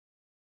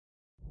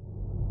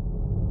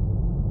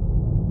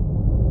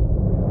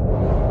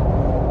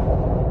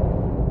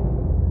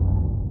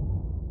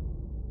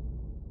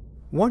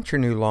Once your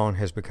new lawn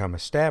has become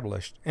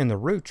established and the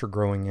roots are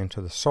growing into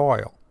the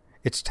soil,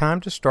 it's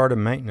time to start a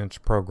maintenance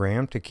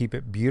program to keep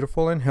it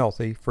beautiful and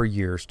healthy for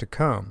years to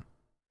come.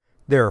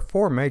 There are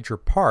 4 major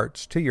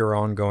parts to your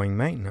ongoing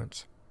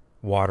maintenance: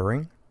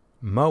 watering,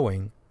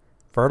 mowing,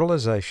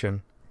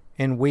 fertilization,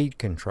 and weed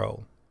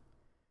control.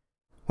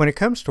 When it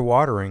comes to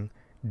watering,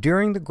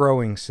 during the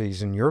growing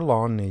season your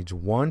lawn needs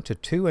 1 to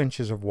 2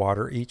 inches of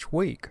water each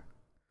week.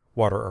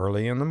 Water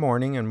early in the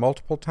morning and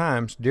multiple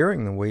times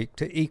during the week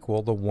to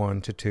equal the 1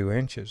 to 2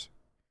 inches.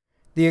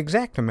 The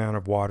exact amount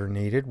of water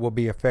needed will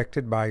be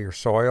affected by your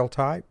soil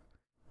type,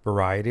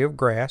 variety of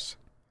grass,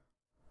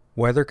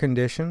 weather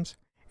conditions,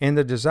 and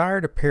the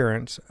desired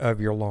appearance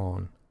of your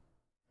lawn.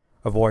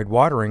 Avoid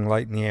watering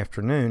late in the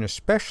afternoon,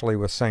 especially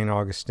with St.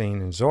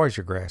 Augustine and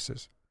Zoysia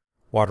grasses.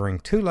 Watering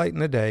too late in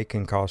the day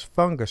can cause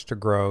fungus to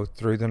grow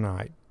through the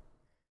night.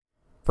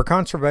 For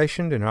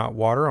conservation, do not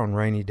water on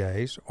rainy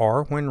days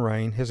or when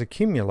rain has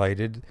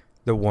accumulated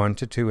the 1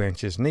 to 2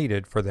 inches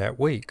needed for that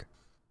week.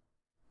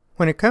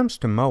 When it comes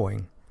to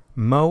mowing,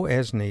 mow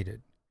as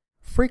needed.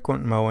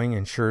 Frequent mowing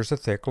ensures a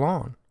thick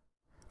lawn.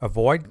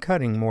 Avoid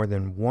cutting more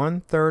than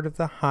 1/3 of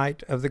the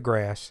height of the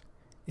grass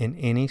in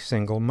any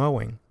single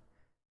mowing.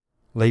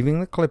 Leaving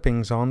the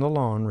clippings on the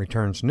lawn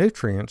returns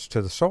nutrients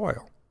to the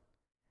soil.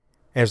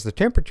 As the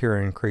temperature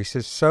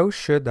increases, so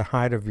should the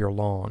height of your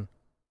lawn.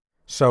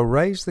 So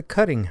raise the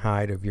cutting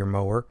height of your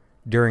mower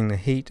during the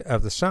heat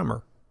of the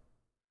summer.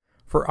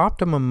 For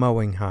optimum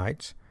mowing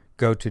heights,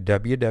 go to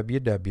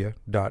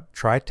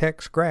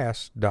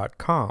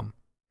www.tritexgrass.com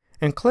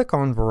and click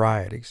on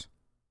Varieties.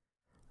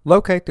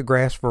 Locate the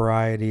grass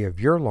variety of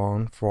your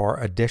lawn for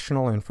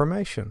additional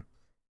information.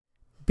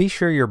 Be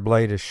sure your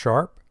blade is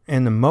sharp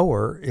and the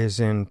mower is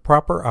in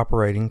proper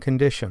operating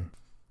condition.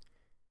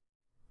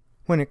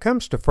 When it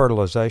comes to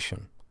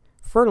fertilization,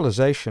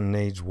 fertilization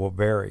needs will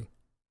vary.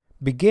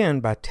 Begin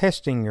by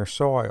testing your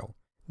soil.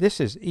 This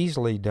is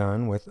easily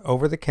done with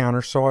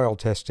over-the-counter soil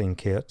testing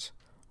kits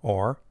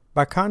or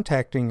by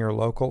contacting your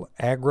local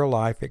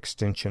AgriLife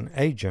Extension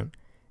agent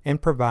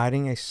and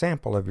providing a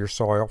sample of your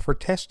soil for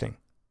testing.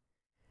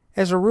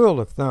 As a rule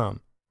of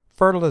thumb,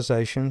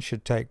 fertilization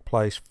should take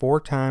place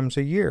 4 times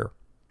a year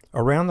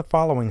around the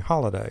following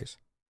holidays: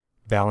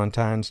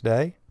 Valentine's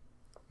Day,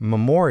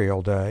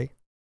 Memorial Day,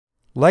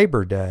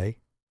 Labor Day,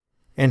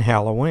 and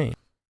Halloween.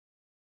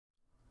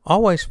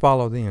 Always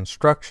follow the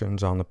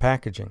instructions on the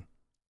packaging.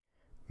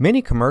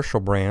 Many commercial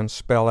brands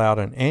spell out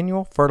an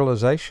annual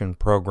fertilization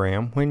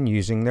program when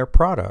using their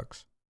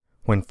products.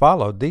 When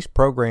followed, these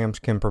programs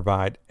can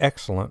provide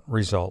excellent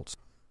results.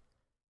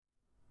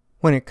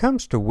 When it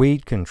comes to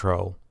weed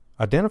control,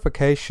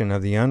 identification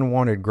of the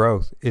unwanted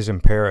growth is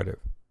imperative.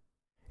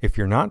 If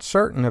you're not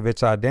certain of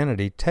its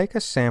identity, take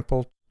a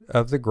sample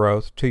of the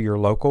growth to your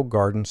local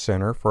garden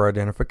center for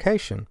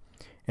identification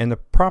and the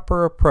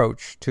proper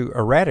approach to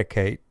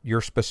eradicate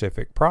your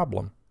specific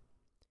problem.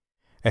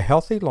 A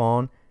healthy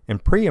lawn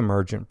and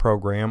pre-emergent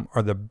program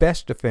are the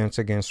best defense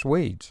against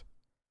weeds.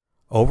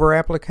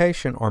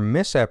 Over-application or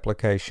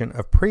misapplication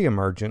of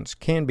pre-emergents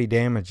can be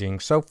damaging,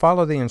 so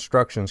follow the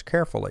instructions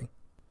carefully.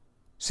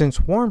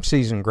 Since warm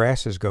season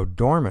grasses go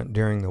dormant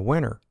during the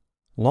winter,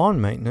 lawn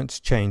maintenance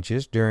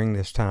changes during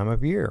this time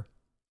of year.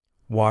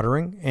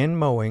 Watering and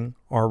mowing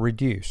are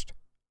reduced.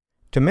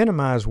 To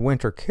minimize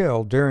winter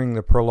kill during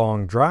the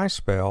prolonged dry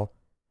spell,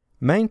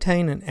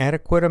 maintain an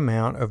adequate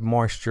amount of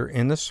moisture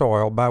in the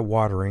soil by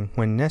watering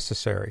when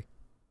necessary.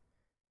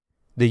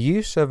 The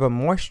use of a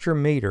moisture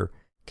meter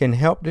can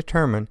help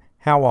determine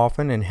how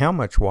often and how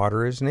much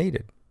water is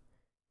needed.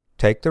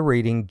 Take the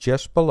reading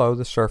just below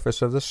the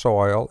surface of the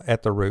soil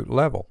at the root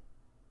level.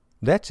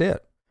 That's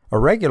it. A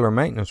regular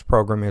maintenance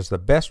program is the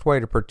best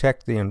way to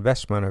protect the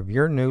investment of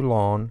your new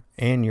lawn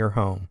and your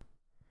home.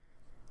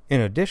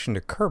 In addition to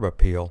curb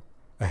appeal,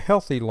 a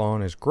healthy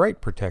lawn is great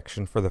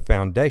protection for the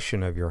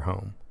foundation of your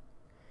home.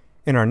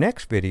 In our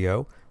next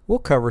video, we'll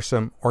cover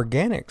some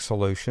organic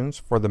solutions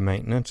for the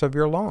maintenance of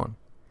your lawn.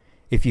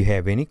 If you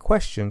have any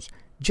questions,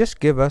 just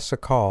give us a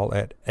call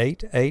at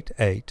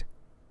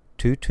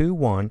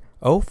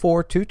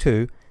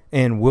 888-221-0422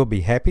 and we'll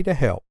be happy to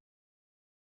help.